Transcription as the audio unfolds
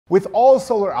With all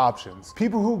solar options,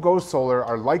 people who go solar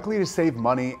are likely to save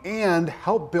money and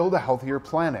help build a healthier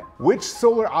planet. Which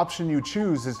solar option you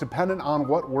choose is dependent on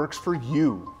what works for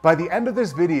you. By the end of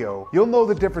this video, you'll know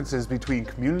the differences between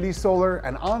community solar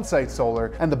and on-site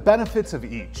solar and the benefits of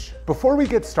each. Before we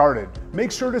get started,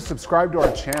 make sure to subscribe to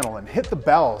our channel and hit the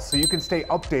bell so you can stay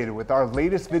updated with our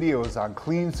latest videos on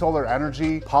clean solar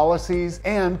energy, policies,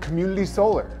 and community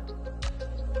solar.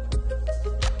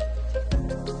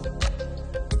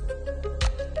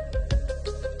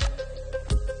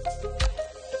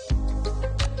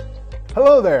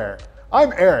 Hello there,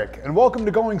 I'm Eric and welcome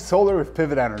to Going Solar with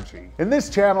Pivot Energy. In this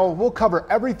channel, we'll cover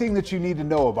everything that you need to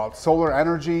know about solar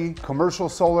energy, commercial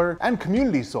solar, and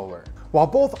community solar. While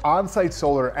both on-site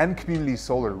solar and community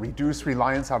solar reduce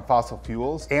reliance on fossil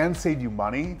fuels and save you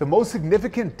money, the most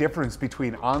significant difference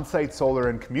between on-site solar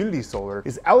and community solar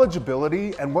is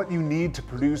eligibility and what you need to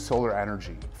produce solar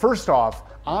energy. First off,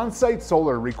 on-site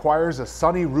solar requires a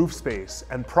sunny roof space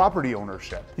and property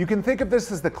ownership. You can think of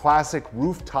this as the classic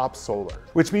rooftop solar,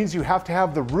 which means you have to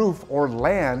have the roof or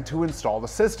land to install the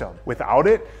system. Without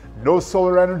it, no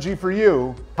solar energy for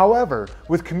you. However,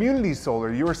 with community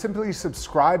solar, you are simply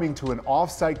subscribing to an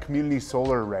off-site community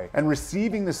solar array and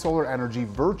receiving the solar energy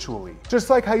virtually, just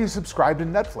like how you subscribe to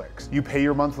Netflix. You pay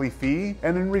your monthly fee,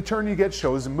 and in return you get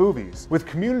shows and movies. With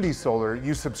community solar,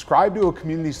 you subscribe to a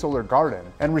community solar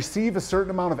garden and receive a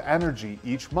certain amount of energy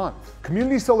each month.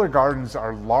 Community solar gardens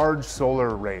are large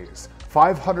solar arrays,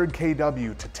 500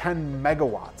 kW to 10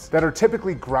 megawatts, that are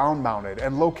typically ground mounted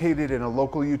and located in a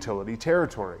local utility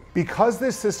territory. Because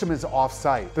this system is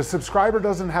off-site, the subscriber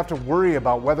doesn't have to worry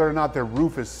about whether or not their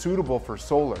roof is suitable for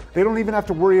solar. They don't even have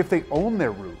to worry if they own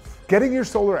their roof. Getting your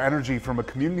solar energy from a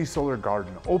community solar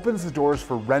garden opens the doors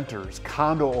for renters,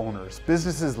 condo owners,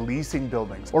 businesses leasing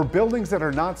buildings, or buildings that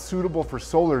are not suitable for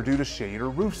solar due to shade or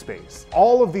roof space.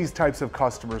 All of these types of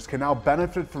customers can now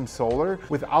benefit from solar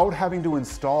without having to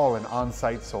install an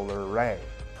on-site solar array.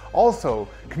 Also,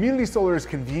 community solar is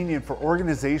convenient for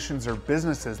organizations or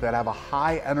businesses that have a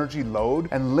high energy load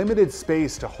and limited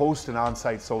space to host an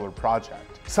on-site solar project.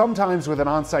 Sometimes with an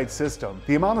on-site system,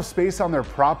 the amount of space on their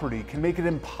property can make it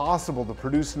impossible to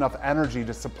produce enough energy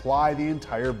to supply the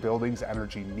entire building's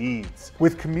energy needs.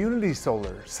 With community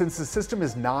solar, since the system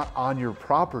is not on your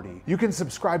property, you can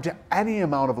subscribe to any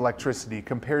amount of electricity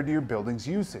compared to your building's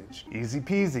usage. Easy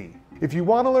peasy. If you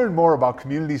want to learn more about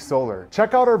community solar,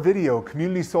 check out our video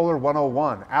Community Solar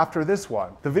 101 after this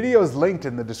one. The video is linked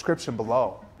in the description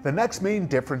below. The next main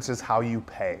difference is how you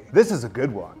pay. This is a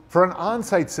good one. For an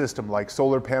on-site system like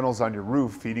solar panels on your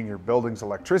roof feeding your building's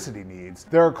electricity needs,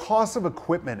 there are costs of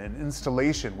equipment and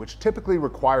installation which typically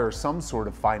require some sort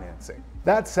of financing.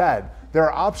 That said, there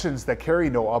are options that carry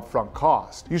no upfront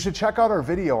cost. You should check out our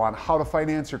video on how to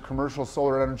finance your commercial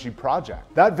solar energy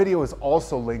project. That video is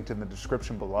also linked in the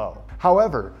description below.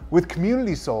 However, with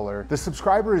community solar, the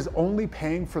subscriber is only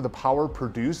paying for the power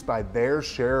produced by their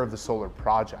share of the solar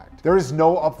project. There is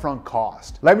no upfront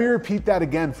cost. Let me repeat that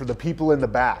again for the people in the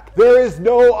back. There is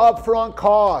no upfront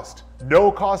cost.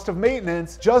 No cost of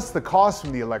maintenance, just the cost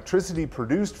from the electricity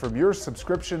produced from your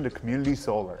subscription to community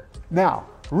solar. Now,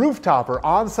 rooftop or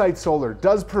on-site solar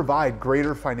does provide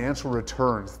greater financial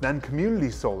returns than community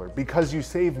solar because you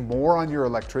save more on your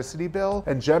electricity bill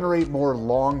and generate more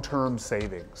long-term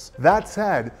savings. That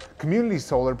said, community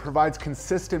solar provides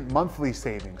consistent monthly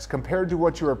savings compared to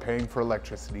what you are paying for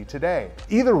electricity today.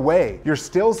 Either way, you're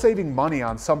still saving money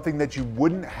on something that you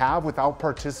wouldn't have without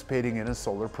participating in a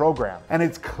solar program, and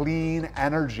it's clean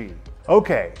energy.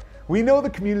 Okay, we know the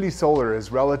community solar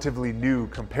is relatively new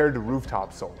compared to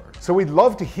rooftop solar. So we'd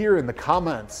love to hear in the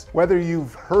comments whether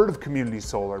you've heard of community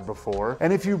solar before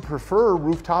and if you prefer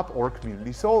rooftop or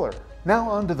community solar. Now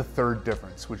on to the third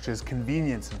difference, which is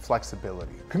convenience and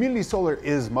flexibility. Community solar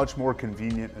is much more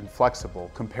convenient and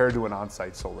flexible compared to an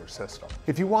on-site solar system.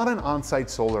 If you want an on-site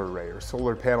solar array or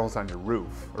solar panels on your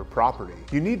roof or property,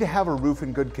 you need to have a roof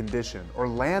in good condition or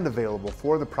land available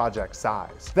for the project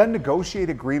size. Then negotiate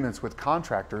agreements with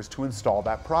contractors to install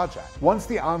that project. Once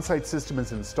the on-site system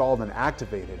is installed and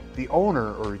activated, the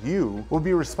owner or you will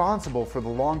be responsible for the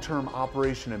long-term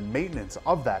operation and maintenance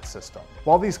of that system.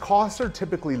 While these costs are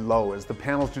typically low as the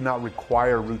panels do not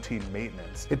require routine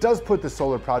maintenance, it does put the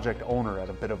solar project owner at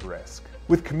a bit of risk.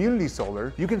 With community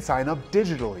solar, you can sign up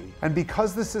digitally, and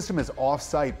because the system is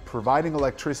off-site providing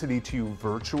electricity to you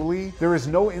virtually, there is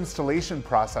no installation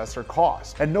process or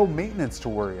cost, and no maintenance to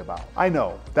worry about. I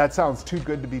know, that sounds too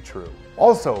good to be true.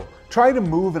 Also, Trying to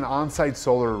move an on-site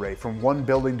solar array from one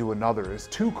building to another is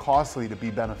too costly to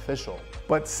be beneficial.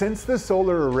 But since the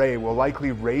solar array will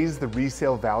likely raise the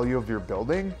resale value of your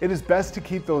building, it is best to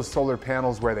keep those solar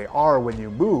panels where they are when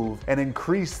you move and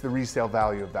increase the resale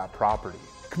value of that property.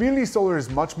 Community solar is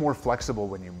much more flexible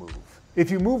when you move.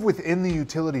 If you move within the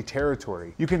utility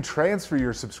territory, you can transfer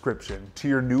your subscription to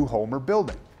your new home or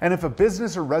building. And if a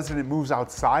business or resident moves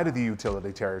outside of the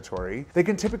utility territory, they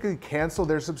can typically cancel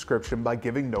their subscription by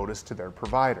giving notice to their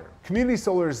provider. Community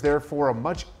solar is therefore a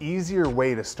much easier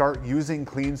way to start using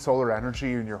clean solar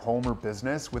energy in your home or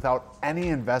business without any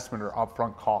investment or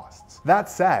upfront costs. That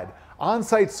said,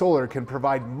 on-site solar can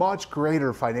provide much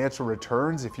greater financial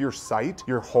returns if your site,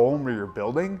 your home, or your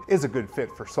building is a good fit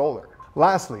for solar.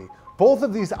 Lastly, both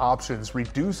of these options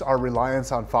reduce our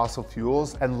reliance on fossil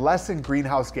fuels and lessen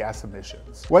greenhouse gas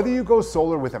emissions. Whether you go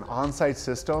solar with an on-site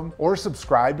system or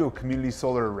subscribe to a community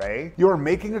solar array, you are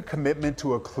making a commitment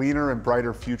to a cleaner and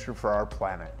brighter future for our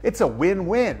planet. It's a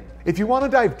win-win. If you want to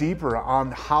dive deeper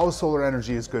on how solar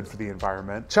energy is good for the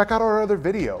environment, check out our other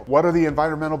video, What are the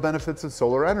environmental benefits of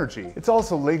solar energy? It's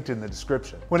also linked in the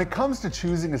description. When it comes to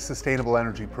choosing a sustainable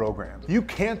energy program, you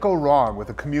can't go wrong with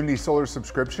a community solar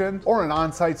subscription or an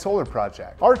on-site solar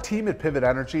project. Our team at Pivot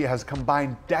Energy has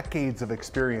combined decades of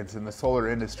experience in the solar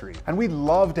industry, and we'd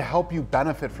love to help you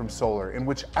benefit from solar in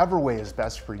whichever way is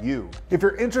best for you. If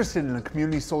you're interested in a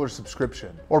community solar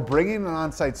subscription or bringing an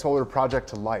on-site solar project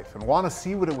to life and want to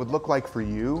see what it would look like for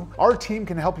you, our team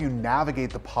can help you navigate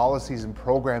the policies and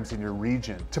programs in your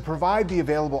region to provide the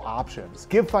available options,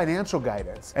 give financial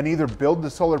guidance, and either build the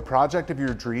solar project of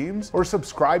your dreams or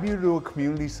subscribe you to a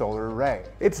community solar array.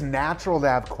 It's natural to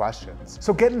have questions,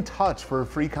 so get in touch for a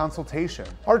free consultation.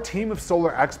 Our team of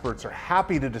solar experts are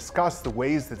happy to discuss the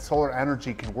ways that solar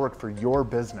energy can work for your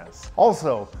business.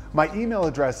 Also, my email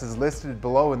address is listed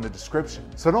below in the description,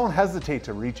 so don't hesitate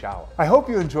to reach out. I hope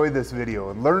you enjoyed this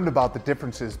video and learned about the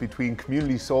differences between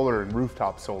community solar and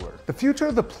rooftop solar. The future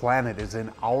of the planet is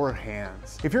in our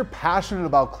hands. If you're passionate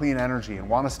about clean energy and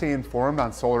want to stay informed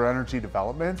on solar energy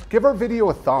development, give our video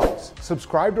a thumbs,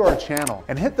 subscribe to our channel,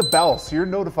 and hit the bell so you're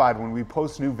notified when we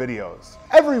post new videos.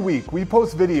 Every week, we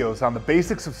post videos on the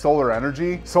basics of solar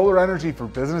energy for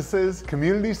businesses,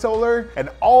 community solar, and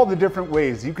all the different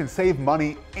ways you can save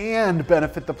money and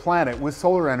benefit the planet with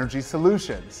solar energy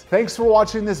solutions. Thanks for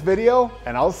watching this video,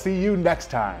 and I'll see you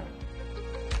next time.